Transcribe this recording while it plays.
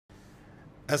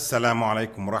Assalamu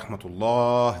alaikum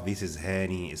rahmatullah. This is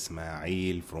Hani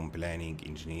Ismail from Planning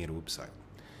Engineer website.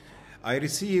 I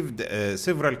received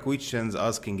several questions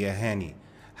asking Hani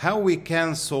how we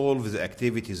can solve the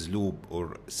activities loop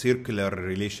or circular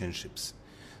relationships.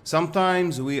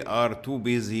 Sometimes we are too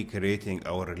busy creating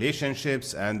our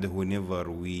relationships, and whenever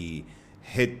we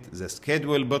hit the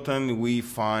schedule button, we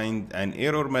find an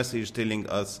error message telling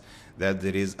us that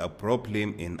there is a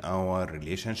problem in our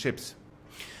relationships.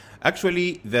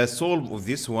 Actually, the solve of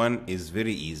this one is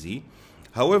very easy.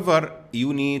 However,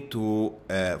 you need to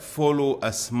follow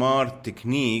a smart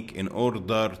technique in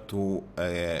order to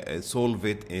solve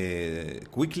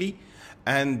it quickly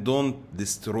and don't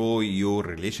destroy your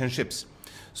relationships.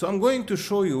 So I'm going to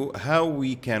show you how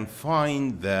we can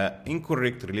find the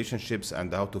incorrect relationships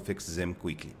and how to fix them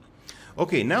quickly.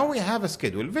 Okay, now we have a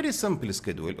schedule, very simple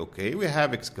schedule. Okay, we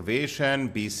have excavation,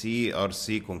 BC,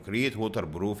 RC, concrete,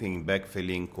 waterproofing,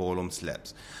 backfilling, column,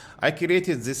 slabs. I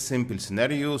created this simple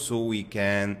scenario so we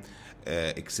can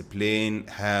explain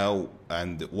how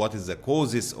and what is the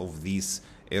causes of these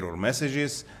error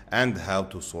messages and how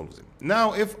to solve them.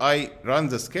 Now, if I run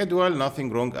the schedule,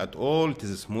 nothing wrong at all. It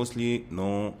is smoothly,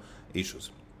 no issues.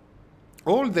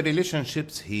 All the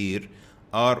relationships here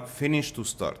are finished to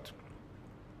start.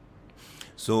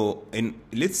 So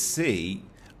let's say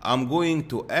I'm going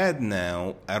to add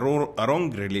now a wrong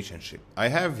relationship. I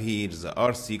have here the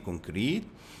RC concrete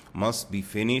must be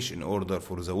finished in order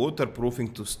for the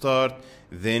waterproofing to start,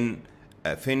 then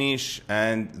finish,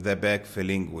 and the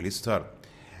backfilling will start.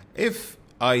 If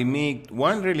I make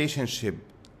one relationship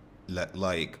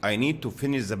like I need to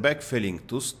finish the backfilling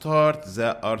to start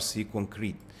the RC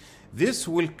concrete, this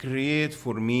will create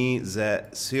for me the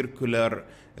circular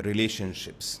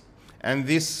relationships. And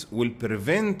this will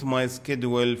prevent my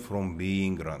schedule from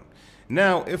being run.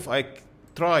 Now, if I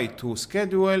try to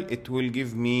schedule, it will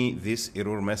give me this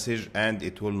error message and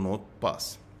it will not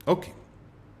pass. Okay.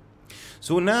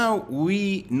 So now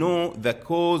we know the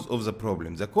cause of the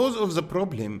problem. The cause of the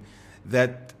problem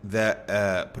that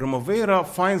the Primavera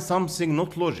finds something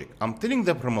not logic. I'm telling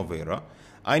the Primavera,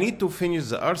 I need to finish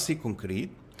the RC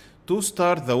concrete to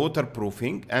start the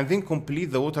waterproofing and then complete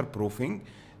the waterproofing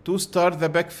to start the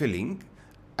backfilling,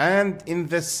 and in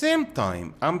the same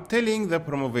time I'm telling the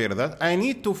Primavera that I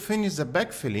need to finish the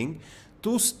backfilling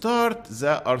to start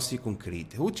the RC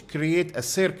concrete, which create a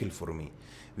circle for me.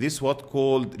 This is what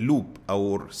called loop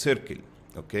or circle.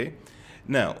 Okay,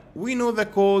 now we know the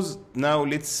cause. Now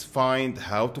let's find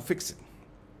how to fix it.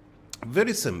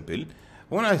 Very simple.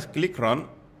 When I click run,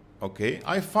 okay,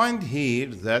 I find here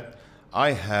that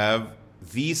I have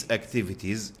these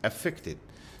activities affected.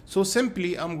 So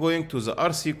simply I'm going to the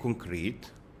RC concrete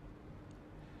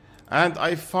and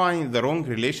I find the wrong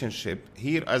relationship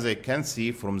here, as I can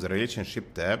see from the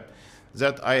relationship tab,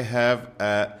 that I have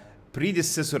a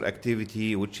predecessor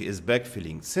activity which is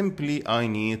backfilling. Simply I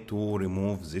need to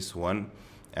remove this one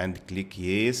and click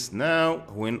yes. Now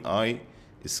when I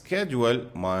schedule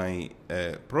my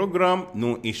program,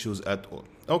 no issues at all.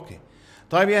 Okay.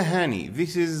 طيب يا هاني,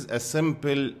 this is a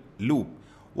simple loop.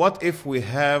 What if we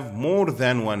have more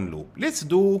than one loop? Let's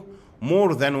do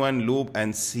more than one loop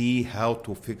and see how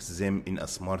to fix them in a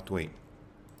smart way.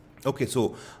 Okay,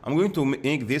 so I'm going to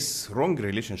make this wrong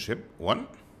relationship one.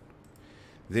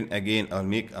 Then again, I'll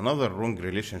make another wrong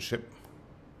relationship.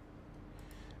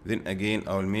 Then again,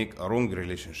 I'll make a wrong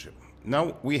relationship.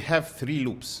 Now we have three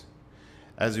loops.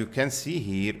 As you can see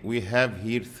here, we have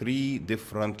here three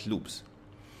different loops.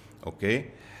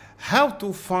 Okay. How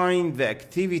to find the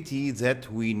activity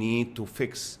that we need to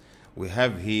fix? We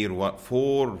have here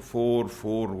four.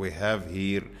 We have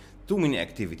here too many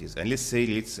activities. And let's say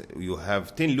you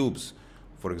have 10 loops,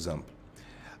 for example.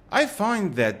 I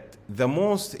find that the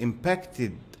most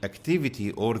impacted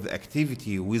activity or the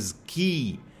activity with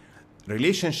key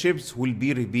relationships will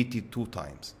be repeated 2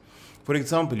 times. For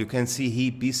example, you can see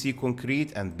here BC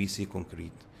concrete and BC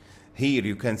concrete. Here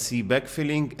you can see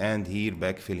backfilling and here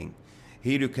backfilling.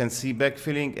 Here you can see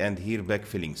backfilling and here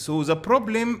backfilling. So the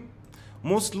problem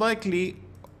most likely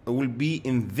will be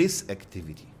in this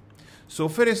activity. So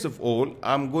first of all,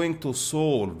 I'm going to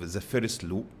solve the first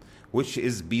loop, which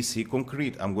is BC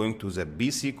concrete. I'm going to the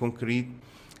BC concrete.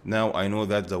 Now I know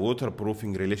that the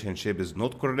waterproofing relationship is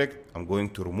not correct. I'm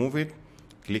going to remove it.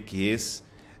 Click yes.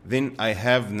 Then I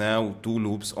have now 2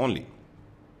 loops only.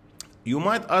 You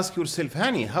might ask yourself,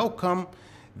 Hani, how come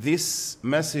this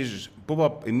message pop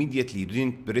up immediately? You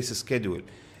didn't press schedule.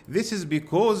 This is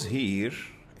because here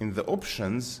in the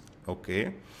options,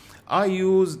 okay, I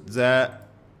used the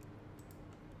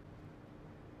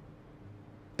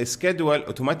schedule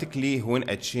automatically when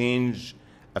a change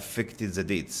affected the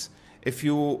dates. If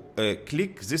you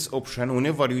click this option,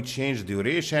 whenever you change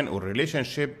duration or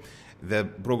relationship, the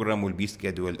program will be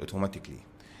scheduled automatically.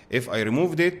 If I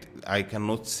removed it, I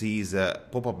cannot see the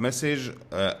pop-up message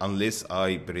unless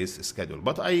I press schedule.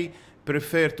 But I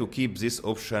prefer to keep this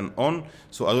option on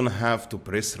so I don't have to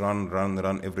press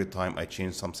run every time I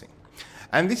change something.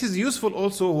 And this is useful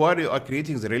also while you are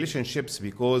creating the relationships,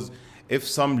 because if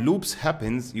some loops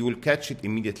happens, you will catch it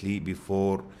immediately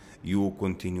before you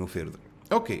continue further.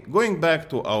 Okay, going back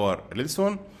to our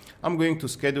lesson, I'm going to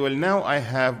schedule. Now I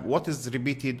have what is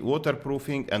repeated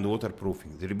waterproofing and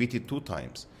waterproofing. They repeated 2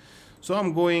 times. So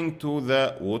I'm going to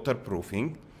the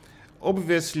waterproofing.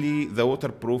 Obviously, the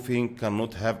waterproofing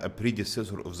cannot have a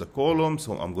predecessor of the column,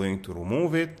 so I'm going to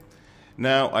remove it.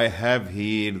 Now I have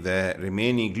here the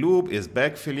remaining loop is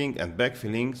backfilling and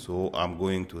backfilling, so I'm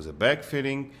going to the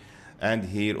backfilling. And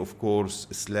here, of course,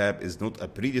 slab is not a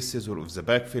predecessor of the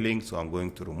backfilling, so I'm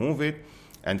going to remove it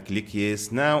and click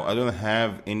yes. Now I don't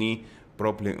have any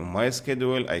problem on my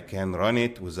schedule. I can run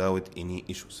it without any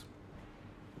issues.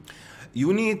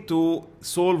 You need to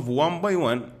solve one by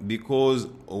one, because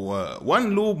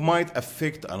one loop might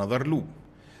affect another loop.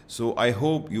 So I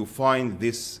hope you find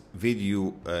this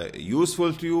video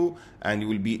useful to you, and you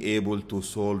will be able to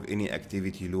solve any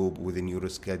activity loop within your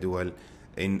schedule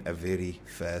in a very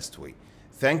fast way.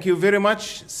 Thank you very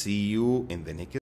much. See you in the next